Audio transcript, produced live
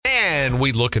And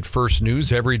we look at First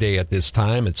News every day at this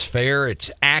time. It's fair.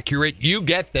 It's accurate. You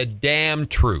get the damn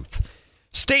truth.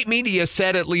 State media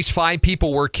said at least 5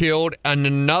 people were killed and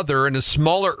another in a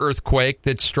smaller earthquake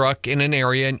that struck in an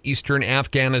area in eastern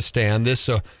Afghanistan. This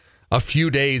a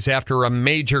few days after a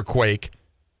major quake.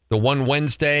 The one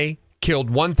Wednesday killed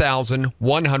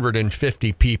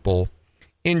 1,150 people,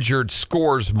 injured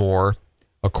scores more,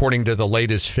 according to the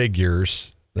latest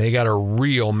figures. They got a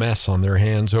real mess on their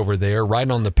hands over there,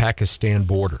 right on the Pakistan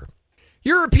border.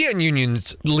 European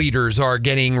Union's leaders are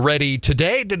getting ready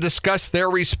today to discuss their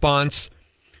response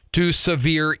to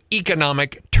severe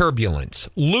economic turbulence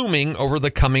looming over the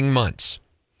coming months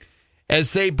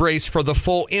as they brace for the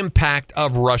full impact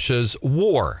of Russia's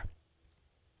war.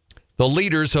 The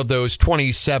leaders of those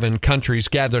 27 countries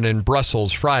gathered in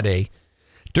Brussels Friday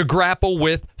to grapple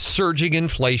with surging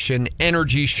inflation,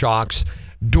 energy shocks,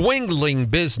 dwindling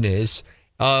business,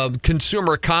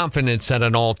 consumer confidence at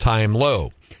an all-time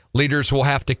low. Leaders will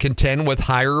have to contend with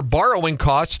higher borrowing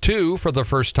costs, too, for the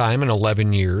first time in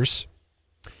 11 years.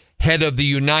 Head of the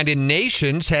United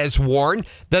Nations has warned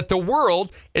that the world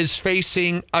is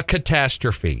facing a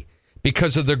catastrophe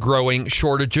because of the growing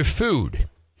shortage of food.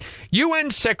 UN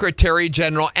Secretary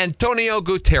General Antonio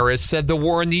Guterres said the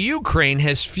war in the Ukraine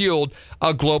has fueled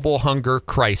a global hunger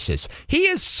crisis. He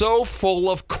is so full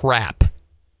of crap.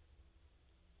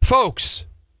 Folks,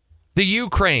 the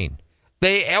Ukraine,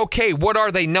 what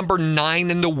are they, number 9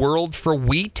 in the world for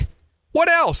wheat? What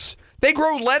else? They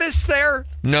grow lettuce there?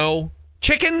 No.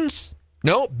 Chickens?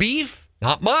 No. Beef?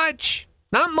 Not much.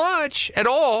 Not much at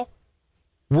all.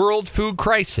 World food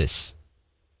crisis.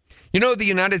 You know, the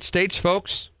United States,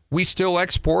 folks, we still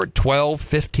export 12,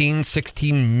 15,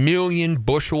 16 million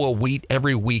bushel of wheat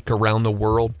every week around the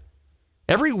world.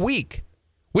 Every week.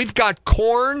 We've got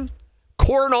corn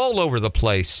all over the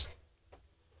place.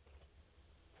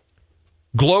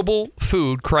 Global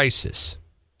food crisis.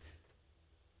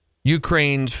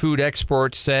 Ukraine's food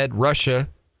exports said Russia,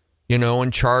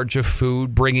 in charge of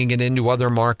food, bringing it into other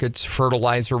markets,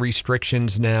 fertilizer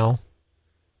restrictions now.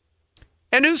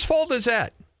 And whose fault is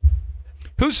that?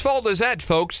 Whose fault is that,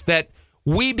 folks, that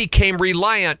we became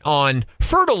reliant on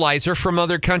fertilizer from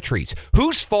other countries?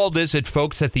 Whose fault is it,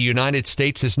 folks, that the United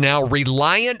States is now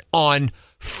reliant on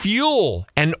fuel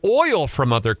and oil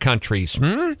from other countries?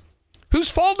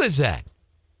 Whose fault is that?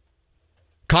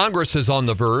 Congress is on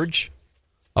the verge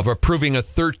of approving a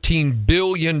 $13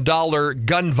 billion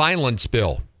gun violence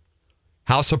bill.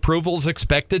 House approval is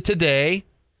expected today.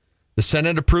 The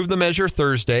Senate approved the measure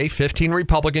Thursday. 15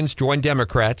 Republicans joined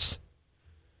Democrats.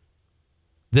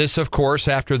 This, of course,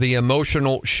 after the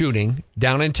emotional shooting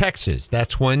down in Texas.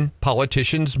 That's when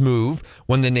politicians move,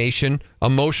 when the nation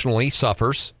emotionally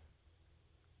suffers.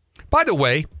 By the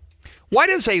way, why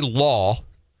does a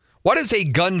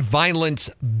gun violence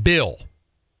bill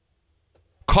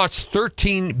cost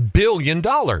 $13 billion?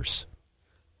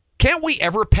 Can't we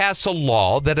ever pass a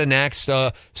law that enacts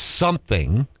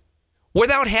something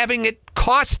without having it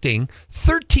costing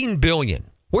 $13 billion?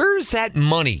 Where is that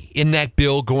money in that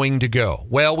bill going to go?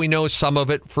 Well, we know some of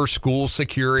it for school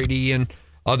security and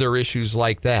other issues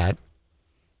like that.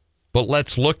 But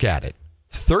let's look at it.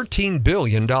 $13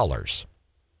 billion.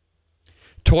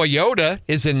 Toyota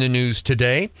is in the news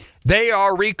today. They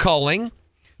are recalling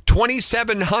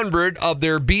 2,700 of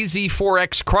their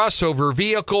BZ4X crossover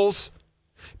vehicles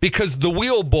because the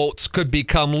wheel bolts could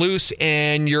become loose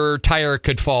and your tire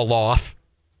could fall off.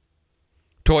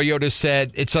 Toyota said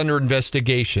it's under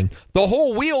investigation. The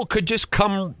whole wheel could just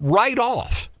come right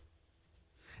off.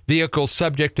 Vehicles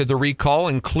subject to the recall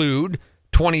include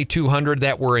 2,200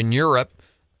 that were in Europe,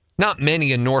 not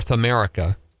many in North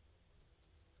America.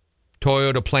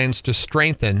 Toyota plans to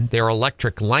strengthen their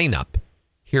electric lineup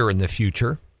here in the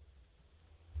future.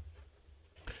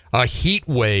 A heat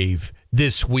wave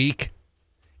this week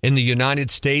in the United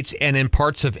States and in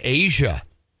parts of Asia.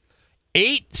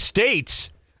 8 states.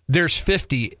 There's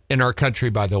 50 in our country,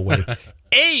 by the way.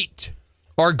 8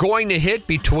 are going to hit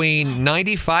between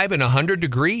 95 and 100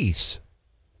 degrees.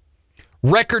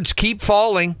 Records keep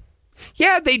falling.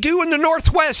 Yeah, they do in the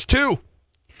Northwest, too.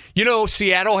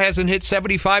 Seattle hasn't hit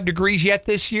 75 degrees yet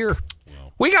this year.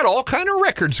 We got all kind of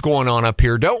records going on up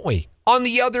here, don't we? On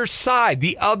the other side,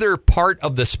 the other part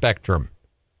of the spectrum.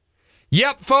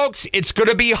 Yep, folks, it's going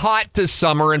to be hot this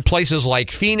summer in places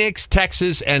like Phoenix,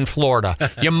 Texas, and Florida.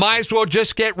 You might as well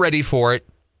just get ready for it.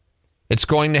 It's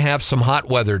going to have some hot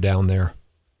weather down there.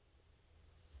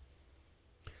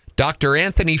 Dr.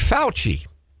 Anthony Fauci,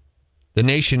 the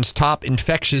nation's top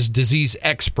infectious disease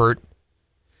expert,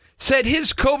 said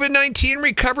his COVID-19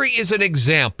 recovery is an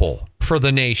example for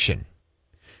the nation.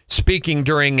 Speaking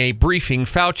during a briefing,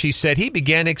 Fauci said he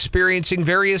began experiencing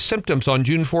various symptoms on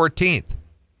June 14th.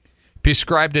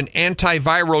 Prescribed an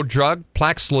antiviral drug,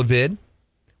 Paxlovid,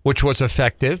 which was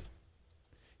effective.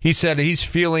 He said he's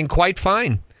feeling quite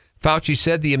fine. Fauci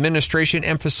said the administration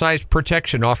emphasized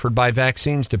protection offered by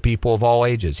vaccines to people of all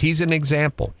ages. He's an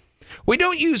example. We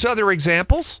don't use other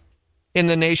examples in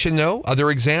the nation, though.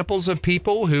 Other examples of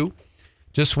people who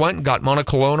just went and got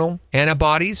monoclonal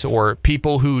antibodies, or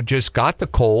people who just got the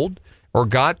cold or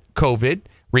got COVID,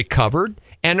 recovered,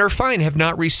 and are fine, have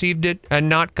not received it and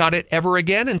not got it ever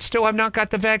again, and still have not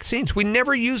got the vaccines. We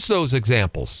never use those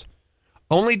examples.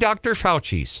 Only Dr.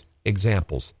 Fauci's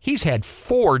examples. He's had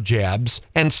 4 jabs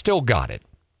and still got it.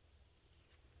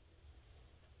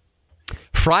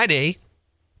 Friday,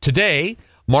 today,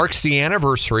 marks the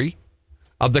anniversary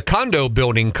of the condo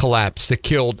building collapse that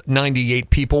killed 98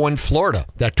 people in Florida.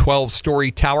 That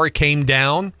 12-story tower came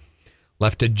down,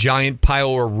 left a giant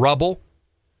pile of rubble.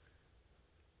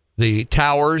 The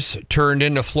towers turned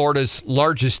into Florida's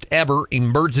largest ever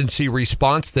emergency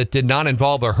response that did not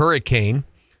involve a hurricane.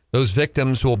 Those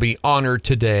victims will be honored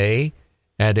today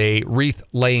at a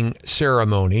wreath-laying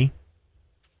ceremony.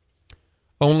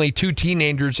 Only 2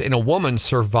 teenagers and a woman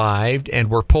survived and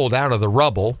were pulled out of the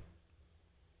rubble.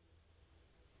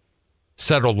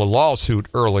 Settled a lawsuit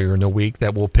earlier in the week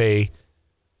that will pay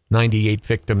 98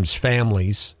 victims'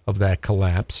 families of that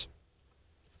collapse.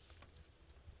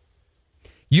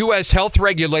 U.S. health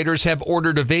regulators have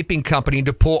ordered a vaping company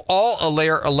to pull all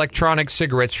Alaire electronic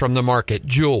cigarettes from the market.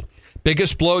 Juul,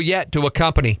 biggest blow yet to a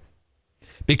company,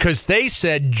 because they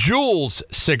said Juul's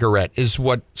cigarette is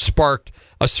what sparked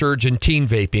a surge in teen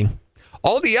vaping.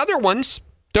 All the other ones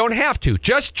don't have to,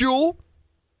 just Juul.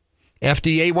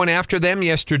 FDA went after them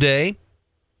yesterday.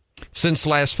 Since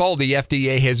last fall, the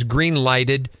FDA has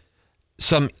green-lighted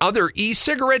some other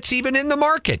e-cigarettes even in the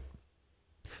market.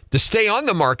 To stay on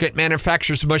the market,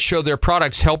 manufacturers must show their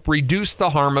products help reduce the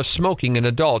harm of smoking in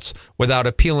adults without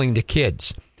appealing to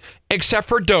kids. Except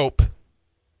for Dope.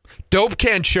 Dope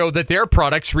can't show that their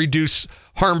products reduce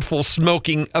harmful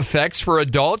smoking effects for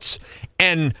adults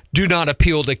and do not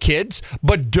appeal to kids.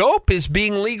 But Dope is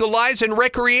being legalized and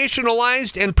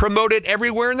recreationalized and promoted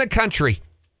everywhere in the country.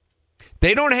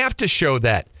 They don't have to show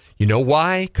that. You know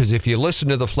why? Because if you listen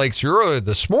to the Flakes earlier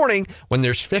this morning, when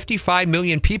there's 55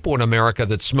 million people in America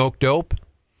that smoke dope,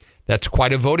 that's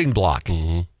quite a voting block.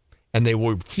 Mm-hmm. And they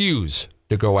will refuse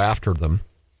to go after them.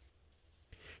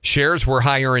 Shares were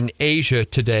higher in Asia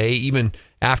today, even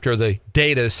after the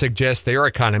data suggests their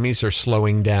economies are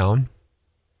slowing down.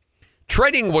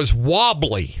 Trading was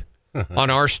wobbly on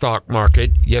our stock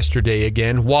market yesterday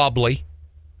again, wobbly.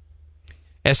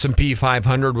 S&P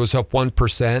 500 was up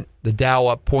 1%, the Dow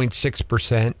up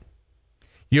 0.6%.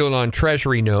 Yield on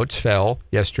Treasury notes fell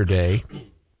yesterday.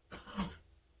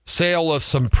 Sale of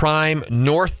some prime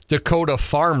North Dakota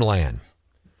farmland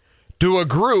to a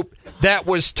group that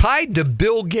was tied to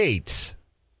Bill Gates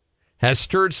has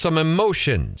stirred some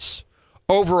emotions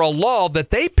over a law that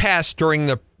they passed during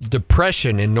the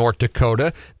Depression in North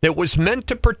Dakota that was meant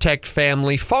to protect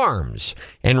family farms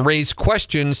and raise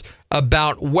questions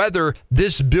about whether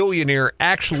this billionaire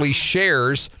actually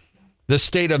shares the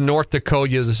state of North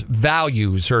Dakota's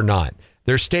values or not.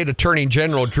 Their state attorney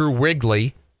general, Drew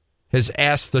Wigley, has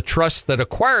asked the trust that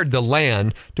acquired the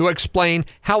land to explain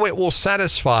how it will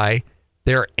satisfy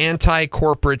their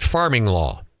anti-corporate farming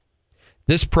law.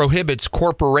 This prohibits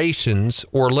corporations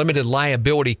or limited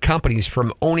liability companies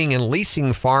from owning and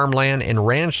leasing farmland and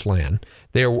ranch land.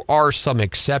 There are some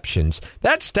exceptions.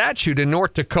 That statute in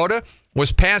North Dakota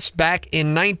was passed back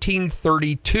in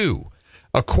 1932.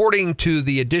 According to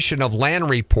the edition of Land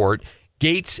Report,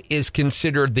 Gates is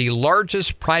considered the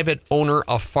largest private owner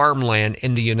of farmland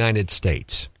in the United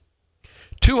States.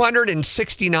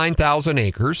 269,000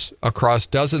 acres across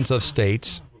dozens of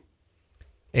states,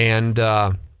 and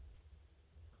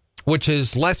which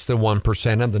is less than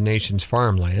 1% of the nation's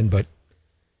farmland, but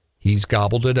he's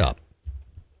gobbled it up.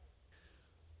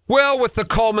 Well, with the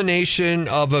culmination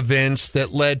of events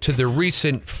that led to the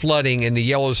recent flooding in the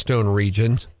Yellowstone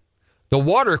region, the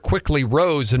water quickly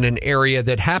rose in an area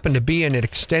that happened to be in an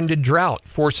extended drought,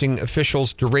 forcing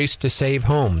officials to race to save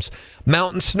homes.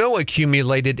 Mountain snow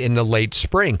accumulated in the late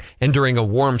spring, and during a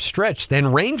warm stretch,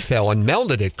 then rain fell and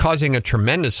melted it, causing a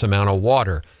tremendous amount of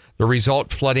water. The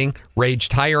result, flooding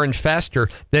raged higher and faster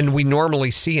than we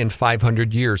normally see in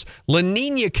 500 years. La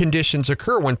Niña conditions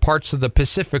occur when parts of the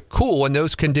Pacific cool, and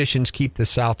those conditions keep the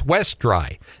Southwest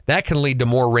dry. That can lead to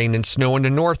more rain and snow in the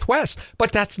Northwest.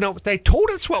 But that's not what they told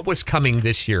us what was coming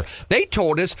this year. They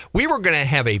told us we were going to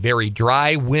have a very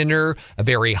dry winter, a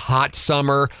very hot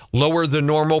summer, lower than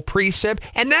normal precip,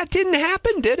 and that didn't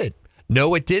happen, did it?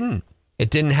 No, it didn't.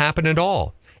 It didn't happen at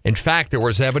all. In fact, there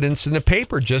was evidence in the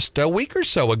paper just a week or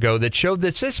so ago that showed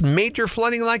that this major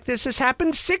flooding like this has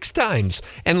happened 6 times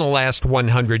in the last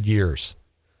 100 years.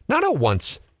 Not a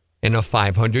once in a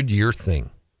 500-year thing.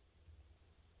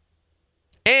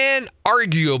 And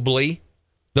arguably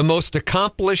the most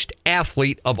accomplished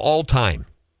athlete of all time,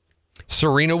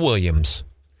 Serena Williams,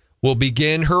 will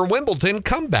begin her Wimbledon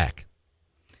comeback.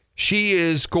 She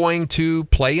is going to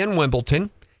play in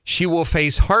Wimbledon. She will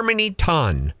face Harmony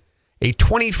Tan, a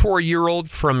 24-year-old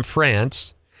from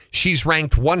France. She's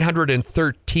ranked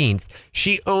 113th.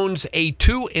 She owns a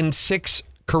 2-6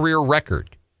 career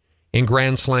record in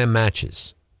Grand Slam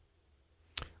matches.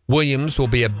 Williams will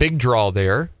be a big draw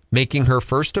there, making her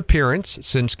first appearance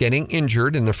since getting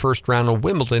injured in the first round of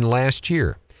Wimbledon last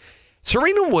year.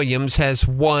 Serena Williams has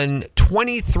won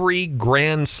 23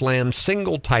 Grand Slam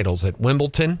single titles at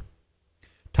Wimbledon.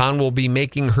 Tan will be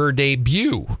making her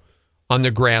debut on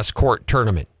the grass court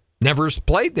tournament. Never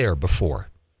played there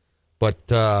before. But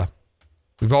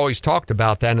we've always talked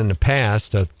about that in the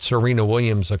past. Serena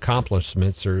Williams'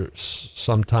 accomplishments are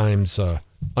sometimes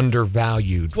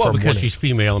undervalued. Well, because she's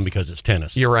female and because it's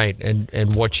tennis. You're right.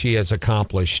 And what she has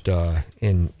accomplished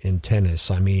in tennis.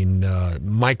 I mean,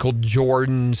 Michael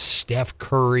Jordan, Steph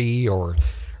Curry, or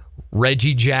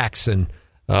Reggie Jackson.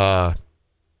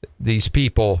 These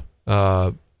people...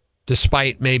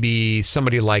 despite maybe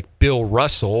somebody like Bill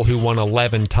Russell, who won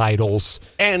 11 titles.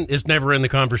 And is never in the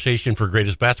conversation for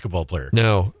greatest basketball player.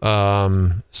 No.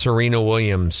 Serena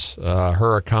Williams,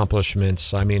 her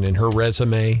accomplishments, I mean, in her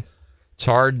resume, it's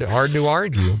hard to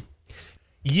argue.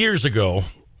 Years ago,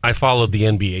 I followed the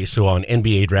NBA, so on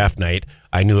NBA draft night,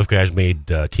 I knew if guys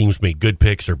teams made good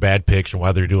picks or bad picks and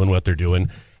why they're doing what they're doing.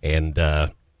 And I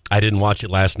didn't watch it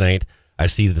last night. I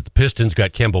see that the Pistons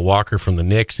got Kemba Walker from the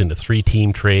Knicks in a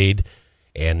 3-team trade,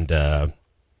 and that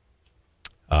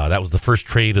was the first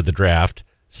trade of the draft,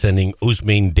 sending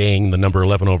Ousmane Dieng, the number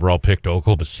 11 overall pick, to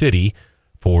Oklahoma City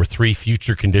for 3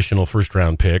 future conditional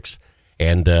first-round picks.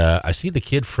 And I see the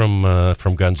kid from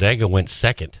Gonzaga went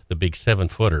second, the big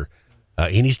 7-footer.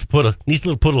 He needs to put a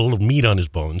little meat on his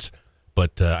bones,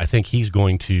 but I think he's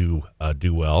going to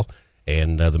do well.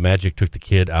 And the Magic took the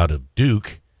kid out of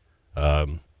Duke.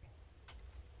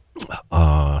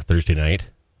 Thursday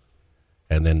night,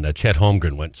 and then Chet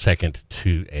Holmgren went second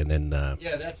to, and then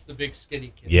that's the big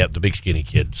skinny kid. Yeah, the big skinny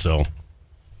kid. So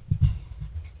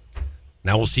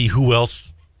now we'll see who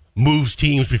else moves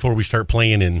teams before we start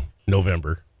playing in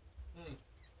November.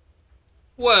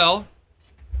 Well,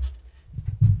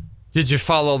 did you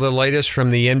follow the latest from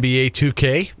the NBA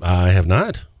 2K? I have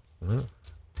not.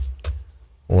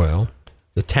 Well,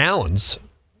 the Talons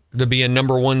to be a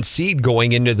number 1 seed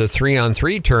going into the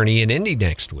 3-on-3 tourney in Indy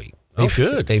next week.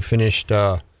 Good. They finished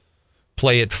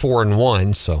play at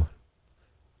 4-1, so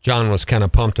John was kind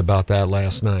of pumped about that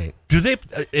last night. Do they?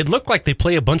 It looked like they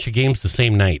play a bunch of games the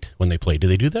same night when they play. Do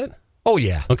they do that? Oh,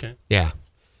 yeah. Okay. Yeah,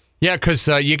 because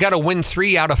you got to win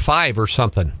 3 out of 5 or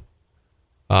something.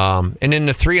 And in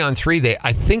the 3-on-3,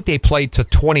 I think they played to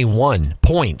 21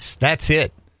 points. That's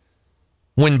it.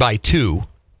 Win by 2.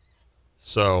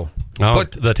 So,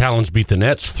 but the Talons beat the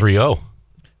Nets 3-0.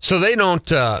 So they don't.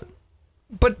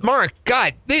 But Mark,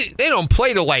 God, they don't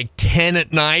play till like 10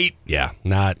 at night. Yeah,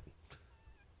 not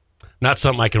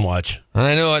something I can watch.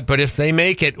 I know it, but if they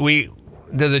make it, to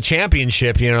the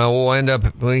championship, we'll end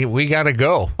up. We got to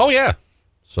go. Oh yeah.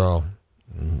 So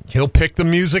he'll pick the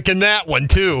music in that one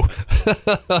too.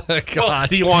 Well,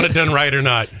 do you want it done right or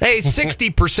not? Hey,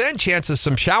 60% chance of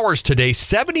some showers today,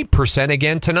 70%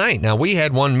 again tonight. Now, we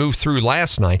had one move through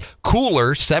last night.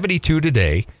 Cooler, 72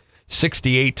 today,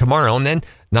 68 tomorrow, and then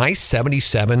nice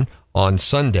 77 on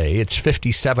Sunday. It's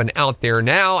 57 out there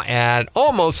now at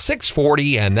almost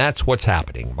 6:40, and that's what's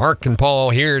happening. Mark and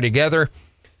Paul here together.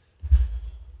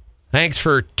 Thanks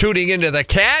for tuning into the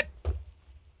Cat.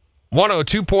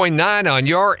 102.9 on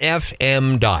your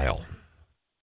FM dial.